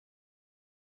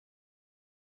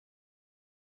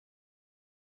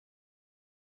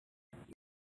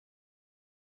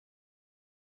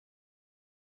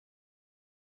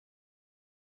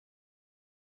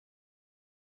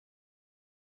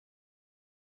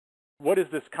what is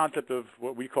this concept of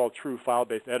what we call true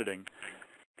file-based editing?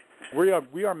 We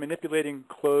are manipulating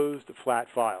closed flat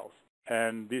files,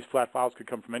 and these flat files could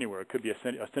come from anywhere. It could be a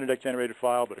Cinedeck generated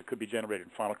file, but it could be generated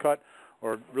in Final Cut,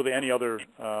 or really any other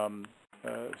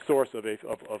source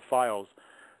of files,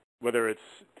 whether it's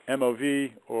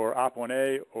MOV or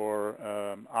OP1A or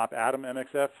OP-ATOM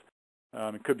MXF.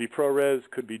 It could be ProRes,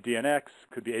 could be DNX,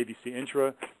 could be ABC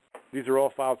Intra. These are all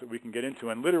files that we can get into,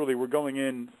 and literally we're going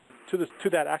in to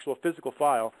that actual physical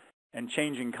file and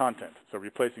changing content. So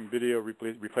replacing video,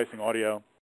 replacing audio.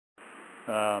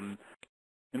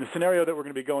 In the scenario that we're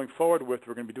going to be going forward with,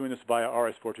 we're going to be doing this via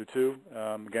RS-422.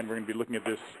 Again, we're going to be looking at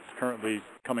this currently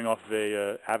coming off of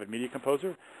a Avid Media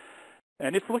Composer.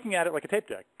 And it's looking at it like a tape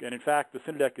deck. And in fact, the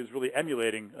Cinedeck is really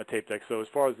emulating a tape deck. So as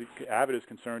far as the Avid is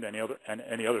concerned, any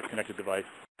other connected device,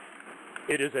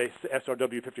 it is a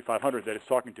SRW 5500 that it's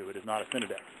talking to. It is not a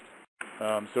Cinedeck.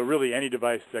 So really, any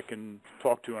device that can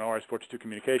talk to an RS-422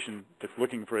 communication that's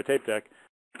looking for a tape deck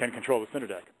can control the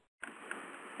Cinedeck.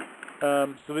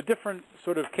 So the different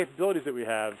sort of capabilities that we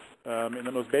have in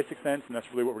the most basic sense, and that's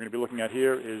really what we're going to be looking at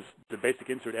here, is the basic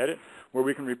insert edit, where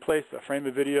we can replace a frame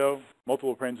of video,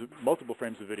 multiple frames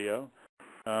of video,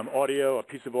 audio, a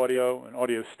piece of audio, an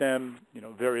audio stem,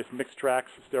 various mixed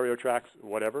tracks, stereo tracks,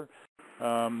 whatever,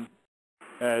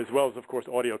 as well as, of course,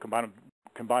 audio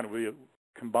combined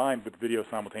with video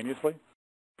simultaneously.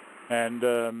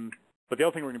 And but the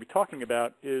other thing we're going to be talking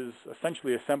about is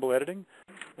essentially assemble editing.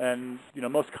 And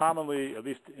most commonly, at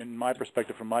least in my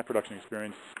perspective from my production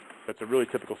experience, that's a really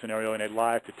typical scenario in a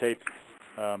live-to-tape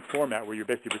format where you're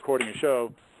basically recording a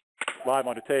show live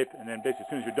onto tape, and then basically as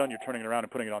soon as you're done, you're turning it around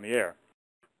and putting it on the air,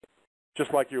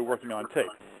 just like you're working on tape.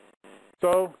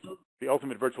 So the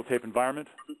ultimate virtual tape environment.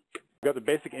 We've got the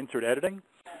basic insert editing,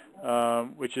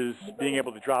 which is being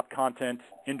able to drop content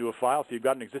into a file. So you've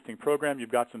got an existing program, you've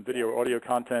got some video or audio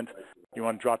content, you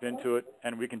want to drop into it,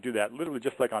 and we can do that literally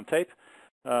just like on tape.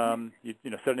 You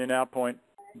set an in-out point,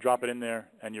 drop it in there,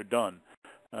 and you're done.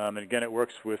 And again, it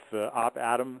works with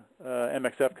OP-ATOM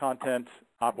MXF content,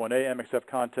 OP1A MXF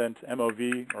content,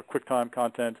 MOV or QuickTime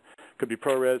content. Could be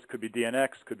ProRes, could be DNX,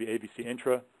 could be ABC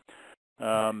Intra.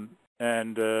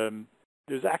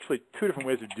 There's actually two different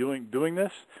ways of doing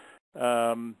this.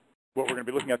 What we're going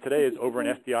to be looking at today is over an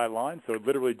SDI line, so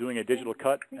literally doing a digital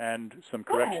cut and some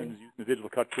corrections using the digital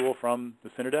cut tool from the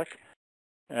Cinedeck.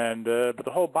 And but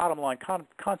the whole bottom line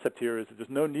concept here is that there's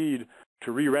no need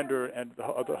to re-render and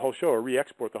the whole show or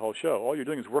re-export the whole show. All you're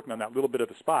doing is working on that little bit of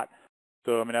a spot.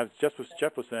 So I mean, as Jeff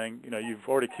was saying, you've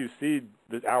already QC'd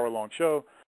this hour-long show.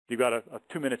 You've got a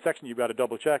 2-minute section you've got to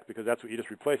double check because that's what you just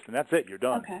replaced, and that's it. You're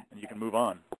done, and you can move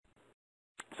on.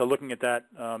 So looking at that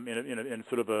in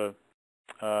sort of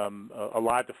a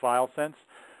live-to-file sense,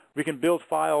 we can build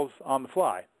files on the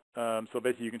fly. So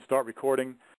basically, you can start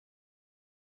recording,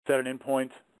 set an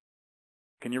endpoint,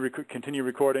 continue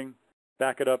recording,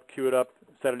 back it up, queue it up,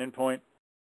 set an endpoint,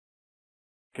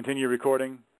 continue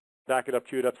recording, back it up,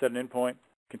 queue it up, set an endpoint,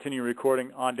 continue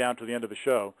recording on down to the end of the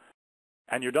show,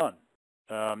 and you're done.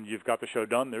 You've got the show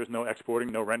done. There's no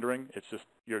exporting, no rendering. It's just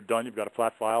you're done. You've got a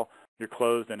flat file. You're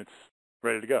closed, and it's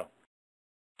ready to go.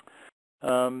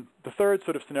 The third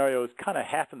sort of scenario is kind of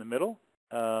half in the middle.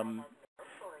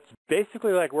 It's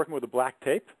basically like working with a black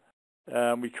tape.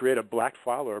 We create a black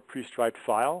file or a pre-striped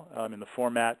file in the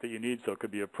format that you need. So it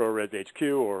could be a ProRes HQ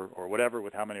or whatever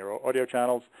with how many audio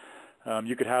channels.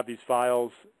 You could have these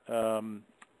files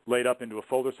laid up into a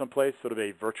folder someplace, sort of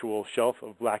a virtual shelf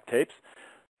of black tapes.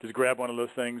 Just grab one of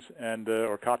those things and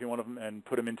or copy one of them and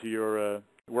put them into your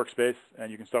workspace,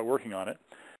 and you can start working on it.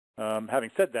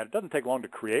 Having said that, it doesn't take long to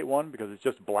create one because it's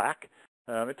just black.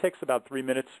 It takes about 3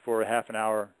 minutes for a half an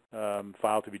hour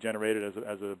file to be generated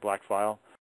as a black file.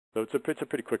 So it's a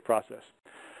pretty quick process.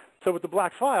 So with the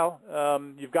black file,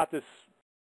 you've got this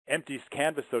empty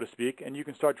canvas, so to speak, and you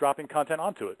can start dropping content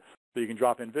onto it. So you can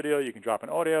drop in video, you can drop in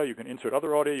audio, you can insert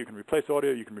other audio, you can replace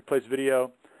audio, you can replace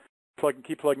video,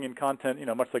 keep plugging in content,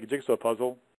 much like a jigsaw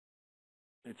puzzle.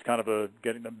 It's kind of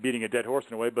beating a dead horse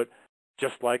in a way, but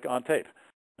just like on tape.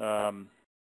 And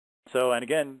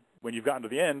again, when you've gotten to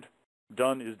the end,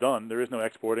 done is done. There is no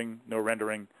exporting, no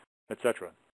rendering,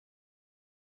 etc.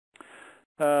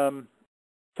 Some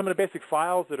of the basic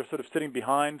files that are sort of sitting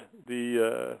behind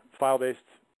the file-based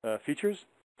features.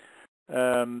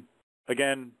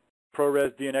 Again,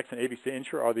 ProRes, DNX, and ABC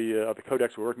Intra are the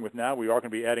codecs we're working with now. We are going to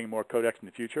be adding more codecs in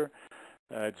the future.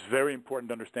 It's very important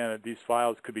to understand that these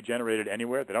files could be generated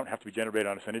anywhere. They don't have to be generated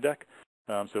on a Cinedeck.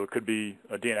 So it could be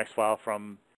a DNX file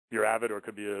from your Avid, or it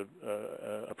could be a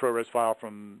ProRes file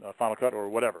from Final Cut or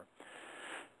whatever.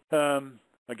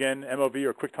 Again, MOV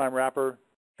or QuickTime wrapper,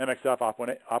 MXF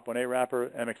op1A wrapper,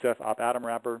 MXF op-atom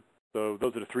wrapper. So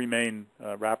those are the three main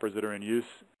wrappers that are in use,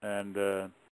 and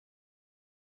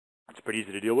it's pretty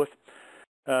easy to deal with.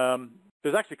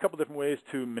 There's actually a couple different ways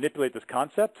to manipulate this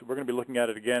concept. We're going to be looking at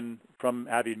it again from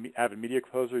Avid Media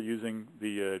Composer using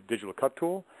the digital cut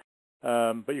tool.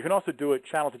 But you can also do it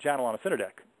channel to channel on a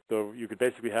Cinedeck. So you could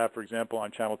basically have, for example,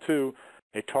 on channel 2,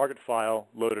 a target file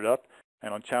loaded up,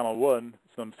 and on channel 1,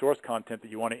 some source content that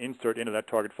you want to insert into that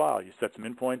target file. You set some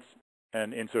endpoints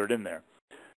and insert it in there.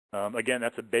 Again,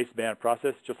 that's a baseband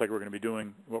process, just like what we're going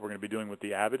to be doing with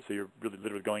the Avid. So you're really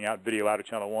literally going out video out of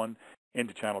channel 1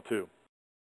 into channel 2.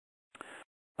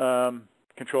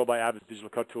 Controlled by Avid's digital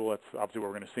cut tool. That's obviously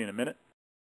what we're going to see in a minute.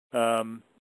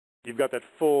 You've got that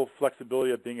full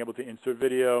flexibility of being able to insert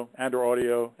video and or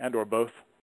audio and or both.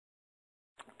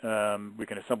 We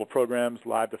can assemble programs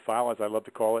live to file, as I love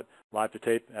to call it, live to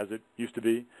tape, as it used to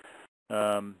be.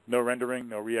 No rendering,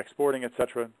 no re-exporting,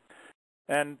 etc.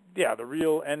 And yeah, the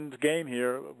real end game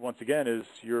here, once again, is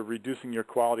you're reducing your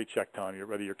quality check time,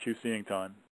 rather your QCing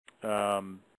time.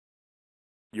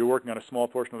 You're working on a small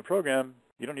portion of the program.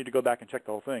 You don't need to go back and check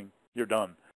the whole thing. You're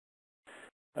done.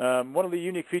 One of the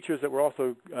unique features that we're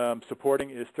also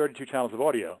supporting is 32 channels of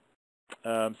audio.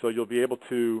 So you'll be able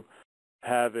to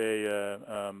have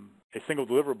a single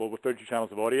deliverable with 32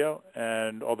 channels of audio,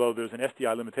 and although there's an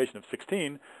SDI limitation of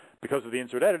 16, because of the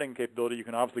insert editing capability, you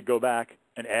can obviously go back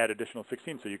and add additional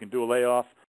 16. So you can do a layoff,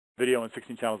 video and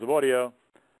 16 channels of audio,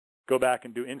 go back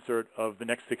and do insert of the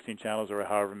next 16 channels or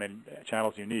however many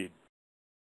channels you need.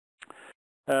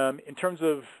 In terms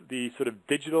of the sort of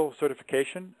digital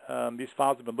certification, these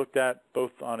files have been looked at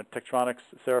both on a Tektronix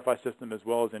Serify system as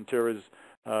well as Intera's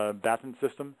Batten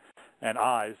system, and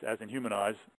eyes, as in human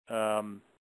eyes,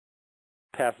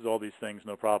 passes all these things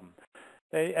no problem.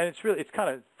 And it's kind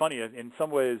of funny. In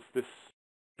some ways, this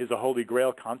is a holy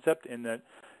grail concept in that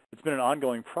it's been an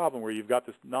ongoing problem where you've got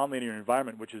this nonlinear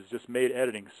environment which has just made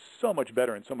editing so much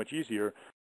better and so much easier.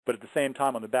 But at the same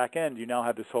time, on the back end, you now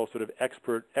have this whole sort of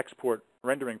export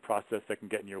rendering process that can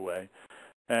get in your way.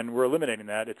 And we're eliminating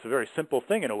that. It's a very simple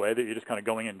thing in a way that you're just kind of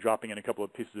going in, dropping in a couple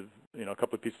of pieces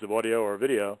of audio or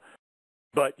video.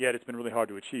 But yet it's been really hard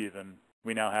to achieve, and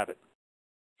we now have it.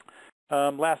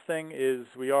 Last thing is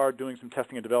we are doing some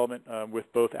testing and development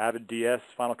with both Avid DS,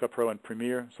 Final Cut Pro, and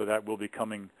Premiere, so that will be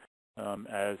coming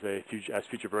as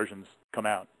future versions come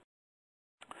out.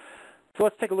 So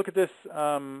let's take a look at this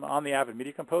on the Avid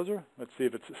Media Composer. Let's see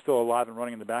if it's still alive and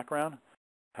running in the background.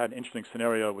 I had an interesting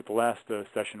scenario with the last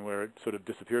session where it sort of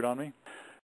disappeared on me.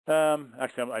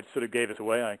 Actually, I sort of gave this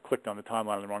away. I clicked on the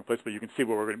timeline in the wrong place, but you can see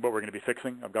what we're going to be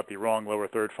fixing. I've got the wrong lower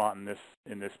third font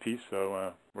in this piece,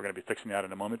 so we're going to be fixing that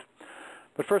in a moment.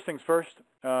 But first things first,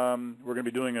 we're going to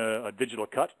be doing a digital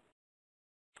cut,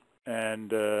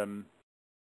 and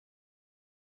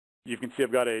you can see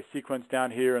I've got a sequence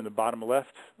down here in the bottom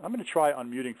left. I'm going to try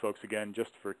unmuting folks again just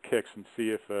for kicks and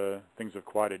see if things have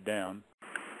quieted down.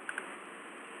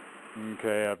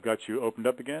 Okay, I've got you opened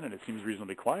up again, and it seems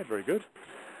reasonably quiet. Very good.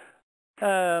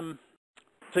 So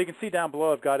you can see down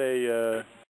below I've got a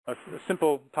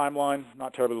simple timeline,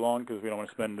 not terribly long because we don't want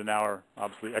to spend an hour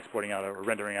obviously exporting out or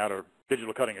rendering out or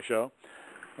digital cutting a show.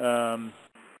 And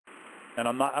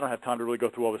I don't have time to really go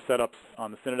through all the setups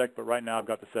on the Cinedeck, but right now I've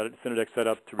got the Cinedeck set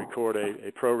up to record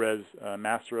a ProRes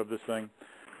master of this thing.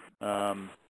 So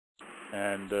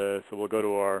we'll go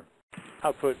to our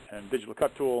output and digital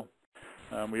cut tool.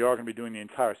 We are going to be doing the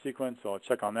entire sequence, so I'll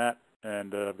check on that.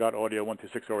 And I've got audio 1 through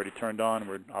 6 already turned on.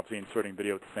 We're obviously inserting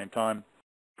video at the same time.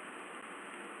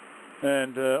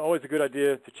 And always a good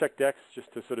idea to check decks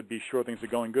just to sort of be sure things are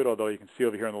going good, although you can see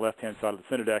over here on the left-hand side of the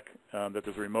Cinedeck that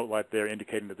there's a remote light there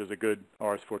indicating that there's a good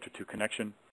RS-422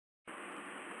 connection.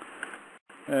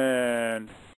 And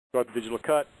go out the digital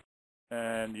cut,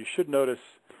 and you should notice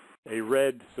a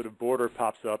red sort of border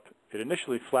pops up. It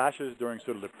initially flashes during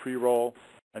sort of the pre-roll,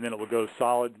 and then it will go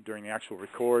solid during the actual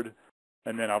record.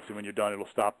 And then obviously when you're done, it'll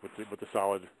stop with the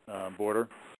solid border.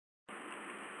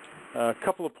 A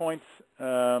couple of points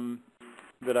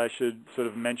that I should sort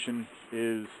of mention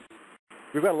is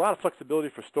we've got a lot of flexibility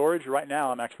for storage. Right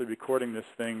now I'm actually recording this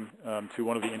thing to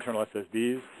one of the internal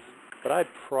SSDs, but I'd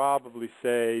probably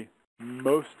say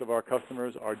most of our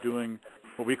customers are doing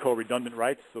what we call redundant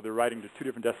writes. So they're writing to 2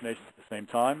 different destinations at the same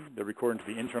time. They're recording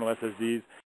to the internal SSDs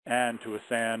and to a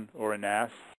SAN or a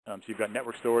NAS. So you've got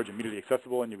network storage immediately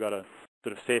accessible, and you've got a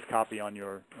sort of safe copy on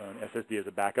your SSD as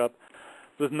a backup.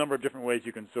 So there's a number of different ways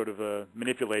you can sort of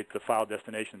manipulate the file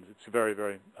destinations. It's very,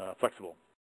 very flexible.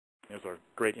 There's our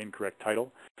great incorrect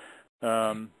title.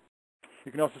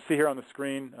 You can also see here on the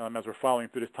screen, as we're following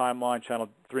through this timeline, channel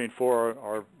 3 and 4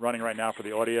 are running right now for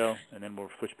the audio, and then we'll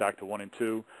switch back to 1 and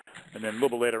 2. And then a little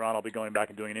bit later on, I'll be going back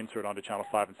and doing an insert onto channel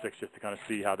 5 and 6 just to kind of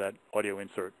see how that audio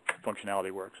insert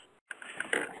functionality works.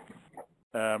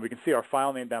 We can see our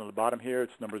file name down at the bottom here.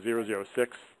 It's number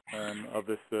 006 of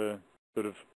this sort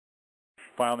of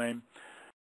file name.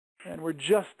 And we're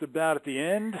just about at the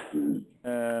end.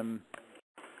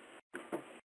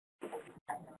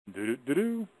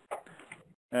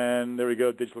 And there we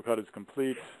go, digital cut is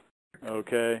complete.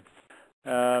 Okay.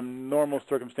 Normal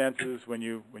circumstances, when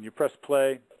you press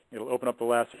play, it'll open up the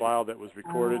last file that was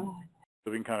recorded.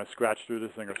 So we can kind of scratch through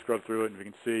this thing or scrub through it, and we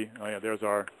can see, oh yeah, there's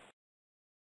our,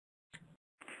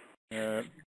 sorry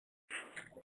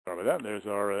about that, there's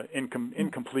our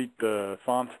incomplete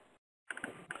font.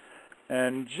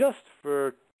 And just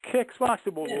for kicks, well,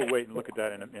 actually, we'll wait and look at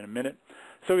that in a minute.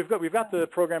 So we've got the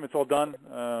program, it's all done.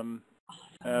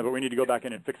 But we need to go back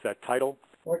in and fix that title.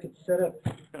 Or I could set up.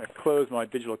 I'm going to close my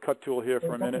digital cut tool here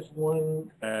for a minute.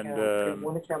 And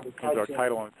here's our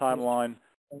title on the timeline.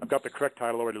 I've got the correct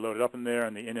title already loaded up in there,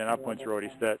 and the in and out points are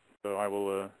already set. So I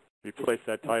will replace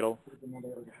that title.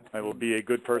 I will be a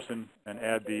good person and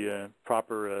add the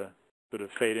proper sort of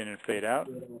fade in and fade out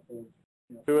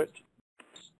to it.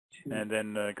 And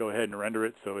then go ahead and render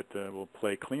it so it will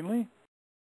play cleanly.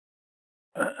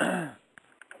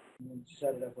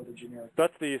 Set it up with a generic.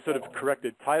 That's the sort of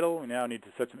corrected title. We now need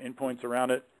to set some endpoints around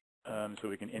it so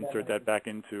we can insert that back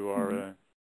into our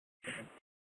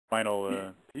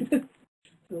final piece.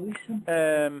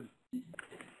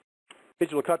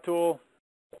 Digital cut tool.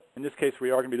 In this case,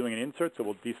 we are going to be doing an insert, so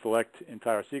we'll deselect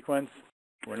entire sequence.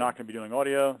 We're not going to be doing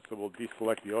audio, so we'll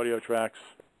deselect the audio tracks.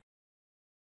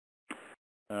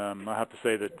 I have to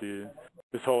say that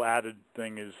this whole Avid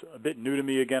thing is a bit new to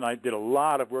me. Again, I did a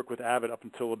lot of work with Avid up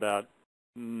until about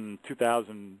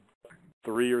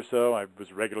 2003 or so. I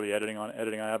was regularly editing on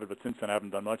Avid, but since then I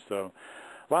haven't done much. So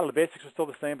a lot of the basics are still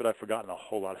the same, but I've forgotten a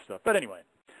whole lot of stuff. But anyway,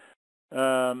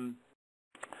 so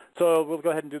we'll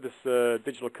go ahead and do this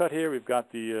digital cut here. We've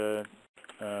got the,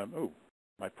 oh,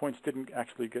 my points didn't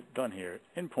actually get done here.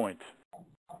 In point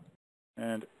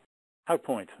and out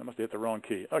point. I must have hit the wrong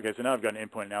key. Okay, so now I've got an in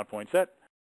point and out point set.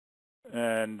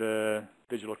 And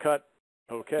digital cut,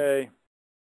 okay.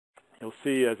 You'll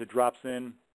see as it drops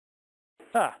in.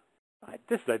 I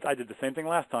did the same thing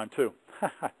last time too.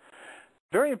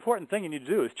 Very important thing you need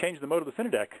to do is change the mode of the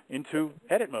Cinedeck into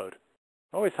edit mode.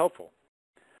 Always helpful.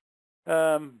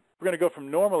 We're going to go from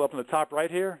normal up in the top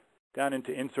right here down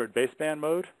into insert baseband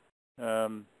mode.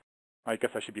 I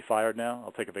guess I should be fired now.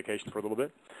 I'll take a vacation for a little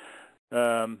bit.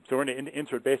 So we're in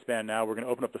insert baseband now. We're going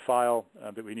to open up the file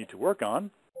that we need to work on.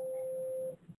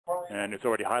 And it's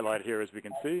already highlighted here, as we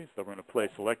can see. So we're going to play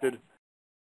selected,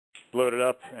 load it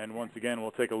up, and once again,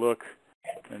 we'll take a look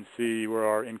and see where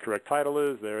our incorrect title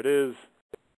is. There it is.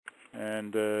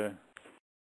 And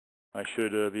I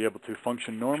should be able to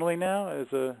function normally now as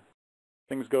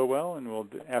things go well, and we'll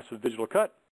ask for the digital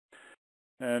cut.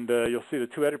 And you'll see the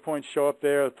two edit points show up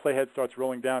there. The playhead starts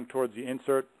rolling down towards the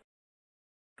insert.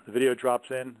 The video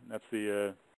drops in. That's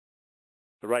the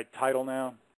right title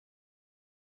now.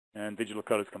 And digital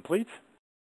cut is complete.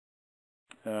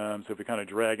 So if we kind of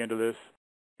drag into this,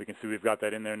 we can see we've got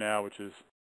that in there now, which is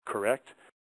correct.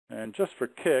 And just for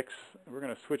kicks, we're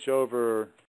going to switch over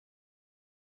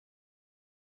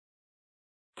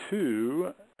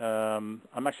to,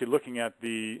 I'm actually looking at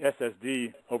the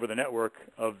SSD over the network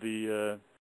of the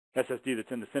SSD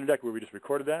that's in the Cinedeck where we just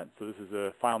recorded that. So this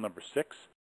is file number 6.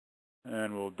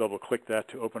 And we'll double click that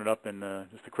to open it up in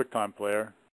just a QuickTime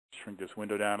player. Shrink this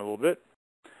window down a little bit.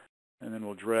 And then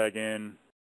we'll drag in,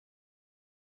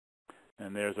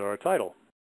 and there's our title.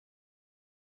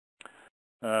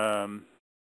 The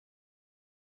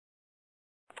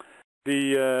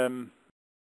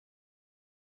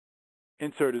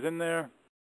insert is in there.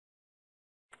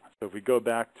 So if we go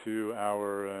back to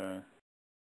our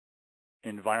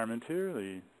environment here,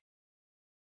 the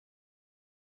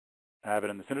Avid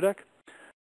and the Cinedeck.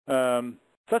 So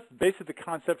that's basically the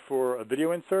concept for a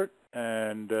video insert,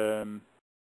 and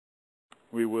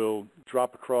we will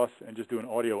drop across and just do an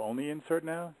audio-only insert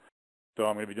now. So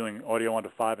I'm going to be doing audio onto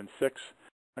 5 and 6.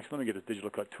 Actually, let me get this digital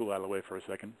cut tool out of the way for a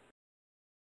second.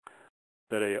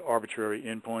 Set a arbitrary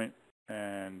in point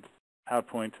and out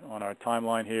point on our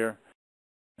timeline here,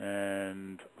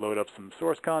 and load up some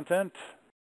source content.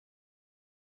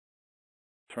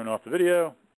 Turn off the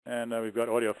video, and we've got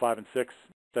audio 5 and 6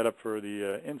 set up for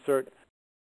the insert.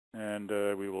 And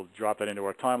we will drop that into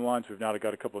our timeline. So we've now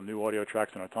got a couple of new audio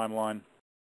tracks in our timeline.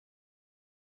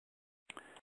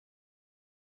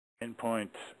 Endpoint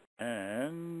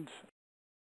and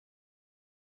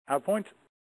out point.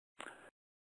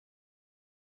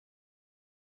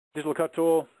 Digital cut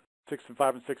tool, 6 and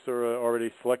 5 and 6 are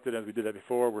already selected as we did that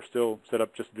before. We're still set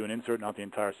up just to do an insert, not the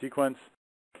entire sequence.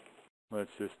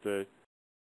 Let's just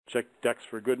check decks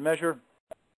for good measure.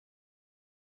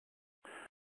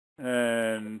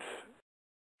 And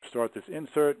start this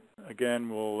insert. Again,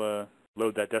 we'll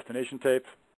load that destination tape.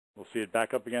 We'll see it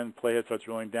back up again. Playhead starts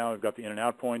rolling down. We've got the in and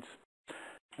out points.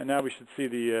 And now we should see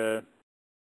the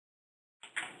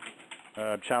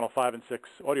channel 5 and 6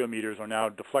 audio meters are now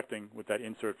deflecting with that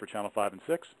insert for channel 5 and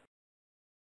 6.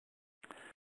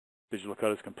 Digital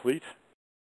cut is complete.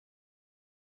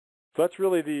 So that's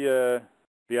really the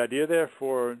idea there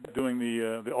for doing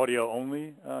the audio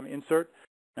only insert.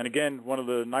 And again, one of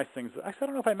the nice things, actually I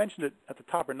don't know if I mentioned it at the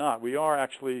top or not, we are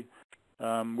actually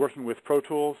working with Pro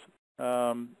Tools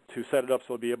to set it up so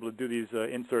we'll be able to do these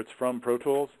inserts from Pro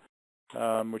Tools,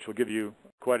 which will give you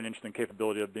quite an interesting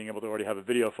capability of being able to already have a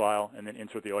video file and then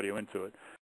insert the audio into it.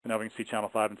 So now we can see channel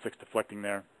 5 and 6 deflecting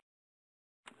there,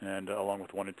 and along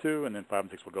with 1 and 2, and then 5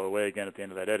 and 6 will go away again at the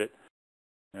end of that edit,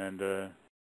 and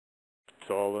it's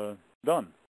all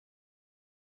done.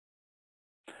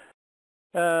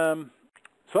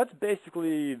 So that's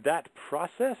basically that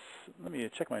process. Let me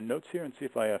check my notes here and see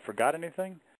if I forgot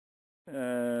anything.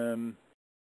 No,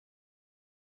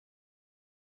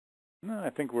 I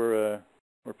think we're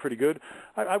pretty good.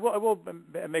 I will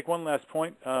make one last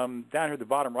point. Down here at the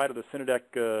bottom right of the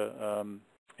Cinedeck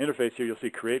interface here, you'll see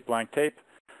Create Blank Tape.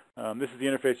 This is the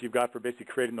interface you've got for basically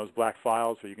creating those black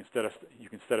files, where you can set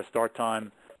a start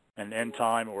time, an end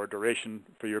time, or a duration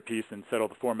for your piece, and set all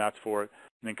the formats for it,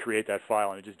 and then create that file,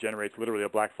 and it just generates literally a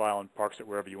black file and parks it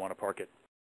wherever you want to park it.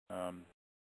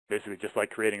 Basically, just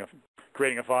like creating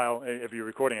a file if you're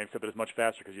recording it, except that it's much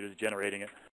faster because you're just generating it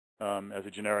as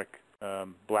a generic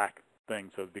black thing.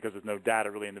 So because there's no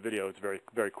data really in the video, it's very,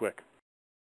 very quick.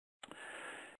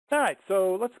 All right,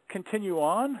 so let's continue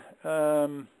on.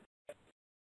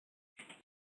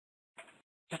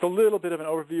 Just a little bit of an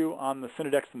overview on the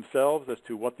Cinedecks themselves as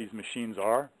to what these machines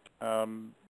are.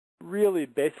 Really,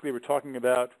 basically, we're talking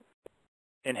about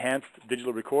enhanced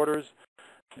digital recorders,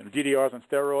 DDRs on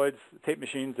steroids, tape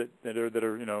machines that are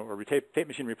tape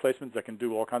machine replacements that can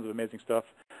do all kinds of amazing stuff.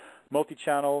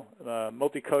 Multi-channel,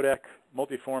 multi-codec,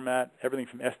 multi-format, everything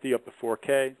from SD up to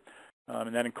 4K,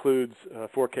 and that includes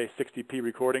 4K 60p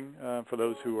recording for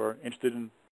those who are interested in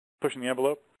pushing the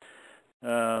envelope.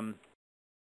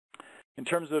 In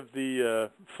terms of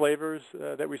the flavors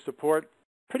that we support,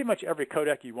 pretty much every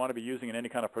codec you want to be using in any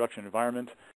kind of production environment.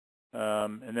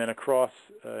 And then across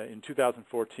in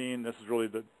 2014,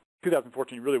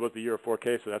 2014 really was the year of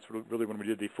 4K, so that's really when we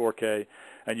did the 4K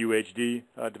and UHD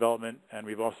development. And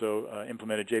we've also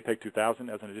implemented JPEG 2000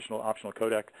 as an additional optional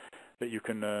codec that you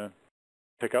can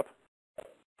pick up.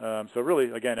 So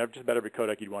really, again, just about every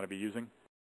codec you'd want to be using.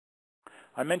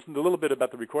 I mentioned a little bit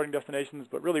about the recording destinations,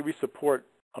 but really we support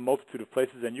a multitude of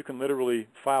places, and you can literally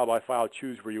file by file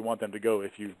choose where you want them to go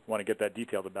if you want to get that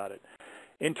detailed about it.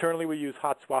 Internally, we use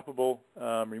hot swappable,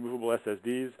 removable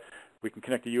SSDs. We can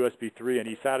connect to USB 3 and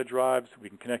eSATA drives. We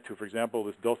can connect to, for example,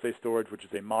 this Dulce storage, which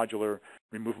is a modular,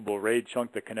 removable RAID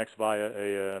chunk that connects via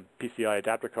a PCI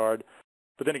adapter card.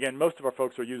 But then again, most of our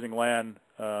folks are using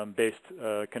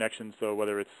LAN-based connections, so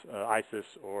whether it's ISIS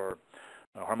or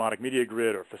Harmonic Media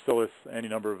Grid or Facilis, any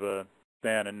number of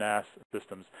SAN and NAS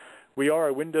systems. We are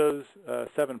a Windows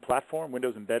 7 platform,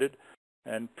 Windows embedded,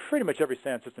 and pretty much every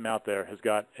SAN system out there has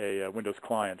got a Windows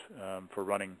client for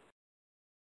running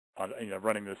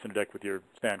the Cinedeck with your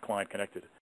SAN client connected.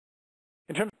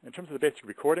 In terms of the basic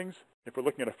recordings, if we're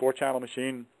looking at a 4-channel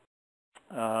machine,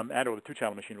 and or the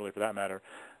 2-channel machine really for that matter,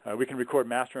 we can record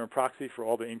master and proxy for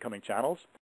all the incoming channels.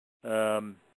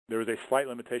 There is a slight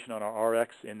limitation on our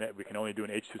RX in that we can only do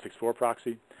an H.264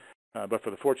 proxy. But for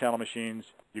the 4-channel machines,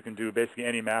 you can do basically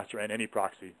any master and any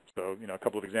proxy. So, a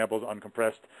couple of examples,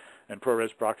 uncompressed and ProRes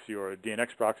proxy, or a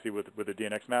DNX proxy with a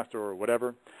DNX master or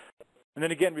whatever. And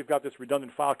then again, we've got this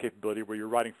redundant file capability where you're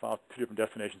writing files to 2 different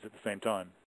destinations at the same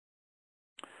time.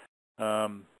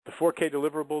 The 4K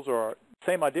deliverables are the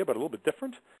same idea, but a little bit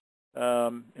different.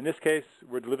 In this case,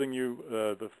 we're delivering you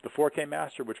the 4K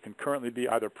master, which can currently be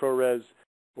either ProRes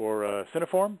or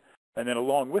Cineform. And then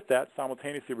along with that,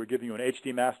 simultaneously, we're giving you an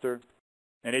HD master,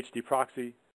 an HD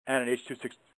proxy, and an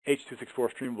H.264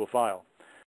 streamable file.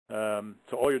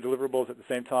 So all your deliverables at the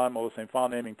same time, all the same file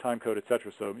naming, time code,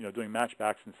 etc. So doing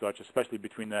matchbacks and such, especially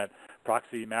between that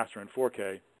proxy, master, and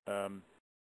 4K,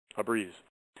 a breeze.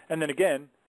 And then again,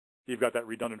 you've got that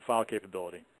redundant file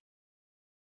capability.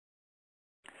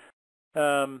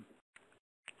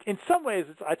 in some ways,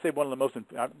 I'd say one of the most,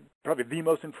 probably the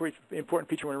most important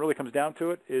feature when it really comes down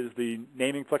to it is the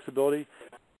naming flexibility.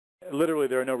 Literally,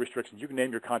 there are no restrictions. You can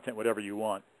name your content whatever you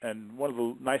want. And one of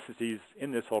the niceties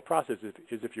in this whole process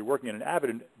is if you're working in an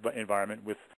Avid environment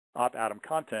with op-atom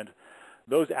content,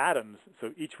 those atoms,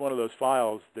 so each one of those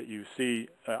files that you see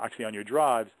actually on your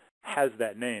drives has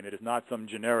that name. It is not some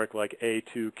generic like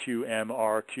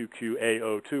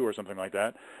A2QMRQQA02 or something like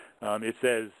that. It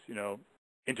says,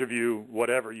 interview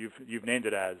whatever you've named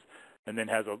it as, and then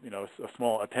has a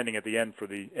small appending at the end for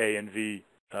the A and V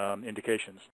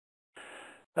indications.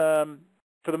 For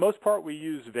the most part, we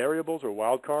use variables or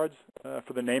wildcards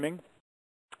for the naming.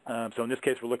 So in this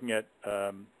case, we're looking at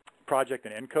project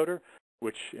and encoder,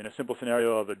 which in a simple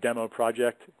scenario of a demo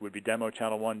project would be demo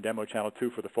channel 1, demo channel 2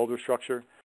 for the folder structure.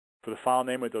 For the file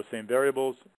name with those same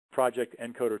variables, project,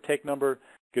 encoder, take number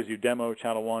gives you demo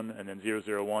channel 1 and then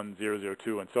 001,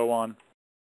 002, and so on.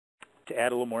 To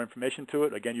add a little more information to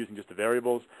it, again, using just the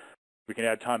variables, we can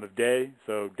add time of day,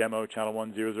 so demo channel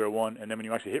 1, 001, and then when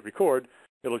you actually hit record,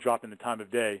 it'll drop in the time of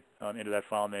day into that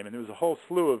file name. And there's a whole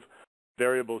slew of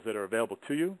variables that are available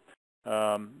to you.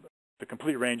 The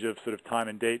complete range of sort of time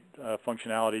and date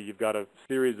functionality. You've got a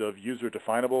series of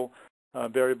user-definable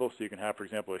variables, so you can have, for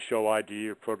example, a show ID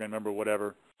or program number,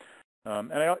 whatever.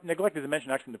 And I neglected to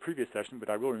mention actually in the previous session, but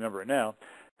I will remember it now.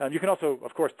 You can also,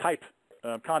 of course, type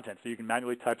content. So you can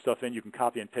manually type stuff in. You can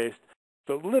copy and paste.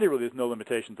 So literally, there's no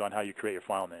limitations on how you create your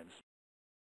file names.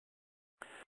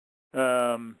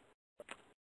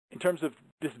 In terms of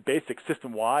this basic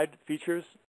system-wide features,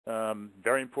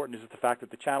 very important is the fact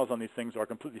that the channels on these things are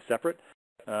completely separate.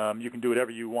 You can do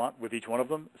whatever you want with each one of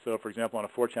them. So, for example, on a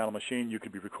 4-channel machine, you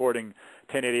could be recording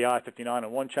 1080i 59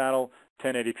 on one channel,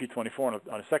 1080p 24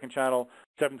 on a second channel,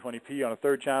 720p on a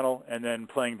third channel, and then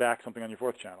playing back something on your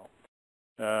 4th channel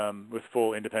with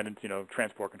full independent,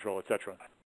 transport control, etc.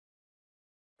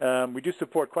 We do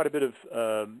support quite a bit of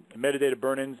metadata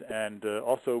burn-ins, and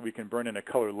also we can burn in a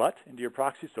color LUT into your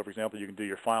proxy. So, for example, you can do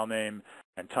your file name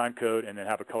and time code and then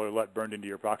have a color LUT burned into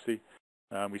your proxy.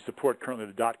 We support currently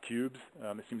the dot cubes.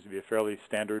 It seems to be a fairly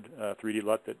standard 3D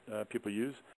LUT that people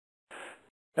use.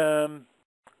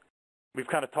 We've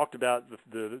kind of talked about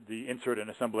the insert and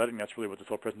assemble editing. That's really what this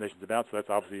whole presentation is about. So that's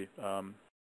obviously,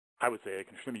 I would say, an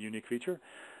extremely unique feature.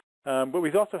 But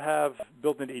we also have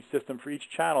built into each system for each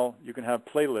channel, you can have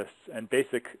playlists and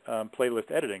basic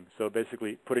playlist editing. So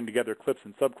basically putting together clips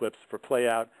and subclips for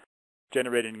playout,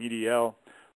 generating EDL,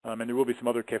 and there will be some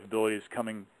other capabilities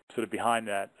coming sort of behind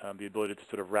that, the ability to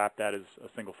sort of wrap that as a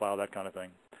single file, that kind of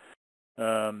thing.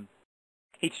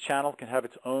 Each channel can have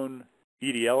its own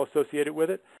EDL associated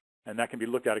with it, and that can be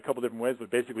looked at a couple different ways,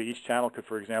 but basically each channel could,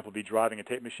 for example, be driving a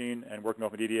tape machine and working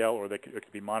off an EDL, or it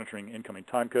could be monitoring incoming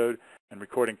timecode and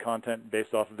recording content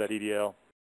based off of that EDL.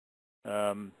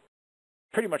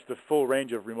 Pretty much the full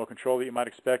range of remote control that you might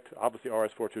expect. Obviously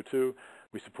RS-422.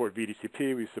 We support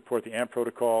VDCP. We support the AMP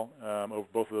protocol, over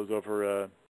both of those over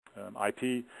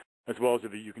IP, as well as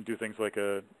if you can do things like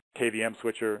a KVM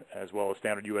switcher, as well as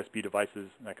standard USB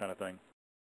devices, and that kind of thing.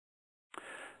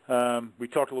 We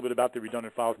talked a little bit about the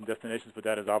redundant files and destinations, but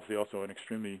that is obviously also an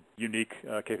extremely unique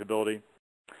capability.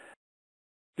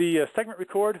 The segment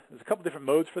record, there's a couple different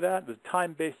modes for that. There's a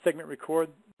time-based segment record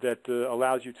that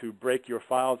allows you to break your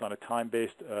files on a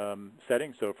time-based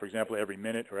setting. So, for example, every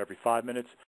minute or every 5 minutes,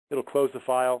 it'll close the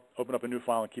file, open up a new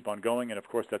file, and keep on going. And, of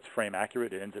course, that's frame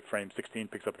accurate. It ends at frame 16,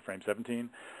 picks up at frame 17.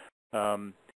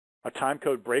 A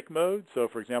timecode break mode. So,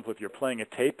 for example, if you're playing a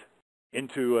tape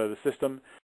into the system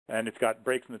and it's got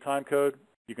breaks in the timecode,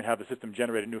 you can have the system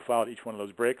generate a new file at each one of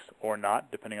those breaks, or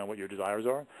not, depending on what your desires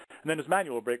are. And then there's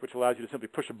manual break, which allows you to simply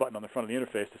push a button on the front of the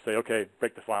interface to say, okay,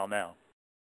 break the file now.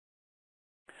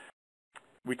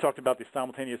 We talked about the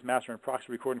simultaneous master and proxy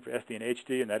recording for SD and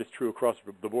HD, and that is true across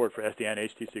the board for SD and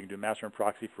HD, so you can do master and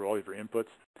proxy for all of your inputs.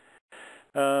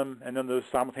 And then those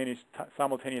simultaneous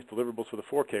deliverables for the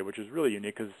 4K, which is really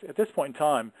unique, because at this point in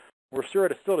time, we're still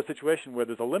at a situation where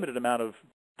there's a limited amount of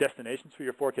destinations for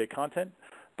your 4K content,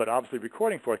 but obviously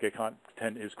recording 4K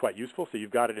content is quite useful, so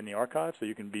you've got it in the archive, so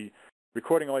you can be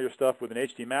recording all your stuff with an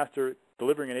HD master,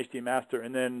 delivering an HD master,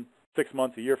 and then 6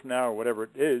 months, a year from now, or whatever it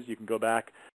is, you can go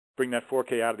back, bring that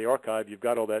 4K out of the archive, you've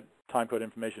got all that timecode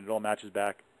information, it all matches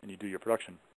back, and you do your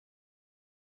production.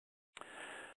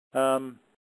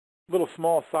 Little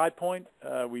small side point,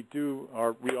 we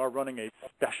are running a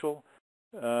special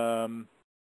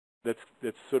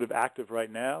that's sort of active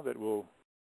right now that will,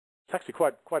 it's actually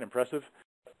quite impressive.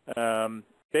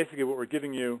 Basically what we're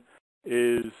giving you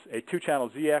is a 2-channel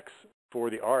ZX for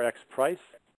the RX price.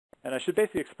 And I should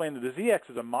basically explain that the ZX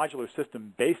is a modular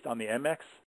system based on the MX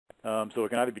So it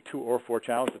can either be 2 or 4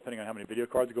 channels, depending on how many video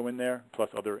cards go in there, plus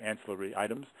other ancillary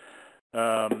items.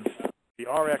 The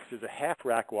RX is a half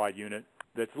rack wide unit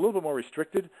that's a little bit more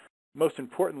restricted. Most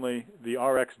importantly, the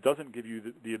RX doesn't give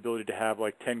you the ability to have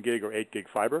like 10 gig or 8 gig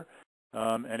fiber,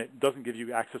 and it doesn't give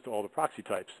you access to all the proxy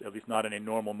types, at least not in a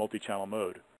normal multi-channel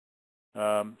mode.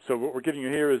 So what we're giving you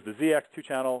here is the ZX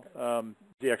 2-channel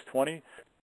ZX20.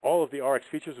 All of the RX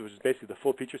features, which is basically the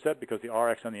full feature set because the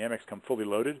RX and the MX come fully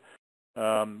loaded.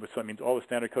 So that means all the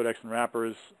standard codecs and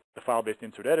wrappers, the file-based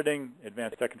insert editing,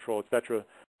 advanced tech control, etc.,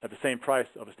 at the same price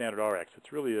of a standard RX.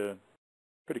 It's really a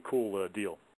pretty cool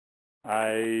deal.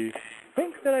 I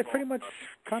think that I pretty much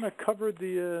kind of covered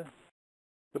the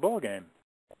ball game.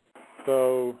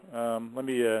 So let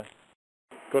me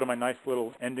go to my nice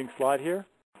little ending slide here.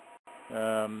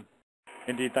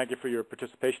 Indeed, thank you for your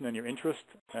participation and your interest.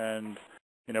 And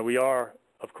we are,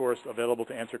 of course, available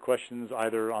to answer questions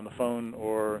either on the phone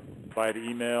or via the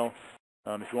email.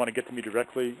 If you want to get to me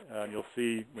directly, you'll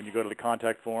see when you go to the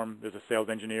contact form, there's a sales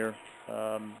engineer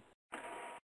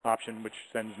option which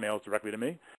sends mails directly to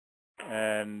me.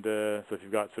 And so if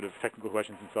you've got sort of technical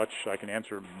questions and such, I can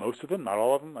answer most of them, not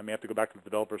all of them. I may have to go back to the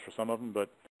developers for some of them, but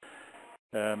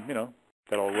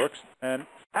that all works. And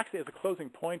actually, as a closing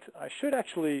point, I should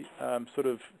actually sort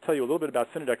of tell you a little bit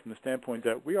about Cinedeck from the standpoint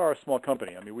that we are a small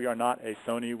company. I mean, we are not a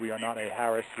Sony, we are not a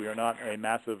Harris, we are not a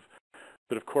massive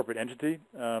sort of corporate entity,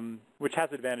 which has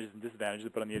advantages and disadvantages.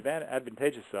 But on the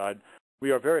advantageous side,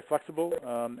 we are very flexible,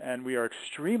 and we are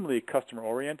extremely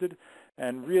customer-oriented.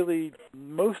 And really,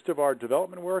 most of our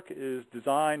development work is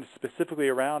designed specifically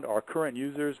around our current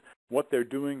users, what they're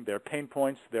doing, their pain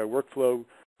points, their workflow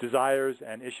desires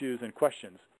and issues and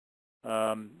questions.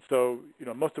 So,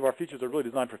 most of our features are really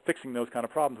designed for fixing those kind of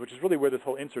problems, which is really where this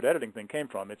whole insert editing thing came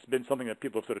from. It's been something that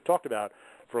people have sort of talked about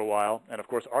for a while, and of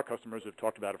course our customers have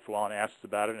talked about it for a while and asked us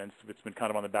about it, and it's been kind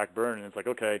of on the back burner, and it's like,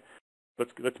 okay,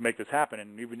 let's make this happen,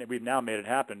 and we've now made it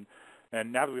happen.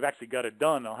 And now that we've actually got it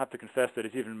done, I'll have to confess that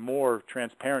it's even more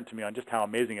transparent to me on just how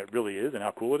amazing it really is and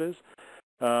how cool it is.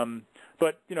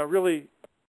 But, really,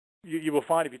 you will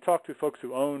find if you talk to folks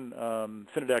who own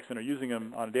Cinedecks and are using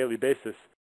them on a daily basis,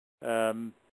 there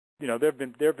have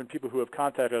been people who have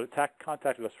contacted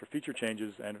us for feature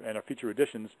changes and our feature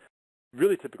additions.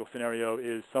 Really typical scenario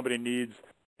is somebody needs,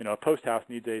 a post house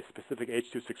needs a specific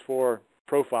H.264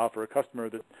 profile for a customer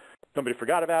that somebody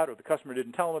forgot about or the customer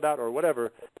didn't tell them about or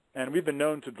whatever, and we've been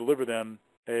known to deliver them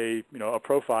a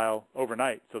profile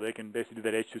overnight so they can basically do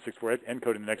that H.264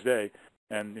 encoding the next day,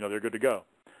 and they're good to go.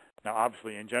 Now,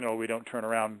 obviously, in general, we don't turn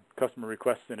around customer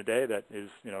requests in a day. That is,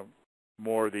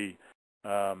 more the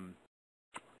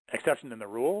exception than the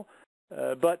rule.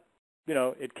 But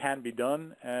it can be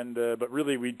done. And but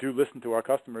really, we do listen to our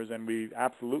customers, and we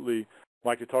absolutely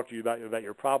like to talk to you about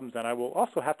your problems. And I will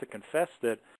also have to confess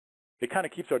that it kind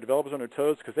of keeps our developers on their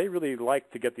toes because they really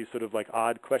like to get these sort of like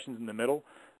odd questions in the middle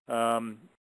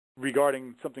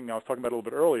regarding something I was talking about a little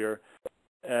bit earlier.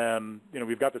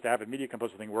 We've got this Avid Media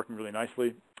Composer thing working really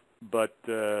nicely, but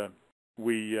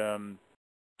we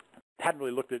hadn't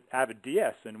really looked at Avid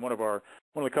DS. And one of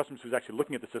the customers who's actually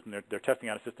looking at the system, they're testing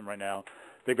out a system right now.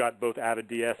 They've got both Avid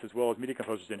DS as well as Media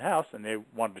Composers in house, and they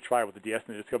wanted to try it with the DS,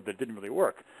 and they discovered that it didn't really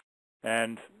work.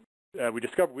 And we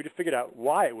just figured out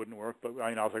why it wouldn't work. But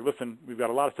I was like, listen, we've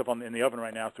got a lot of stuff in the oven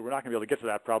right now, so we're not going to be able to get to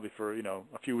that probably for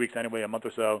a few weeks anyway, a month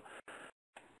or so.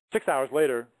 6 hours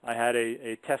later, I had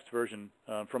a test version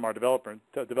from our development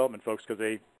folks because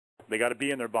they got a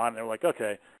bee in their bonnet. And they were like,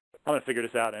 okay, I'm going to figure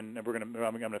this out, and I'm going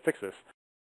to fix this.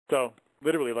 So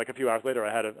literally, like a few hours later,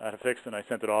 I had a fix, and I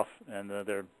sent it off, and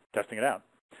they're testing it out.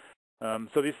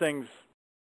 So these things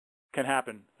can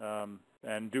happen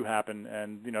and do happen,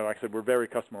 and like I said, we're very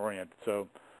customer oriented. So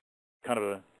kind of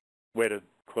a way to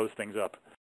close things up.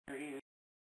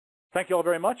 Thank you all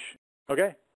very much.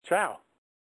 Okay, ciao.